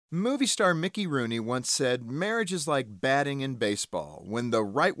Movie star Mickey Rooney once said, "Marriage is like batting in baseball. When the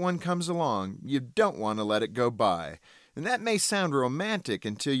right one comes along, you don't want to let it go by." And that may sound romantic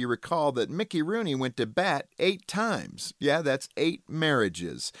until you recall that Mickey Rooney went to bat 8 times. Yeah, that's 8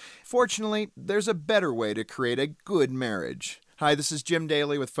 marriages. Fortunately, there's a better way to create a good marriage. Hi, this is Jim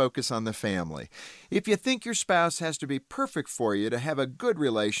Daly with Focus on the Family. If you think your spouse has to be perfect for you to have a good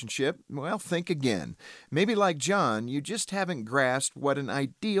relationship, well, think again. Maybe like John, you just haven't grasped what an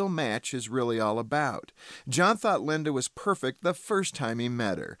ideal match is really all about. John thought Linda was perfect the first time he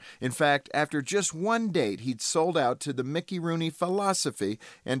met her. In fact, after just one date, he'd sold out to the Mickey Rooney philosophy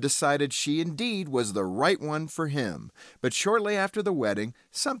and decided she indeed was the right one for him. But shortly after the wedding,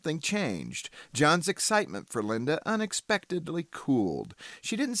 something changed. John's excitement for Linda unexpectedly cooled.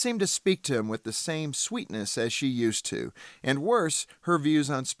 She didn't seem to speak to him with the same sweetness as she used to. And worse, her views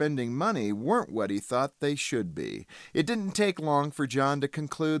on spending money weren't what he thought they should be. It didn't take long for John to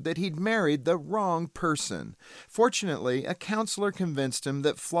conclude that he'd married the wrong person. Fortunately, a counselor convinced him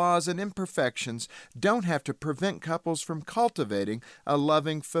that flaws and imperfections don't have to prevent couples from cultivating a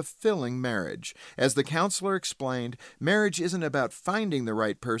loving, fulfilling marriage. As the counselor explained, marriage isn't about finding the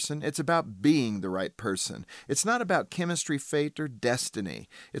right person, it's about being the right person. It's not about chemistry, fate, or destiny.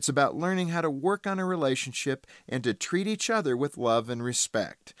 It's about learning how to work on a relationship and to treat each other with love and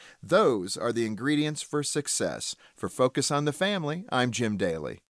respect. Those are the ingredients for success. For Focus on the Family, I'm Jim Daly.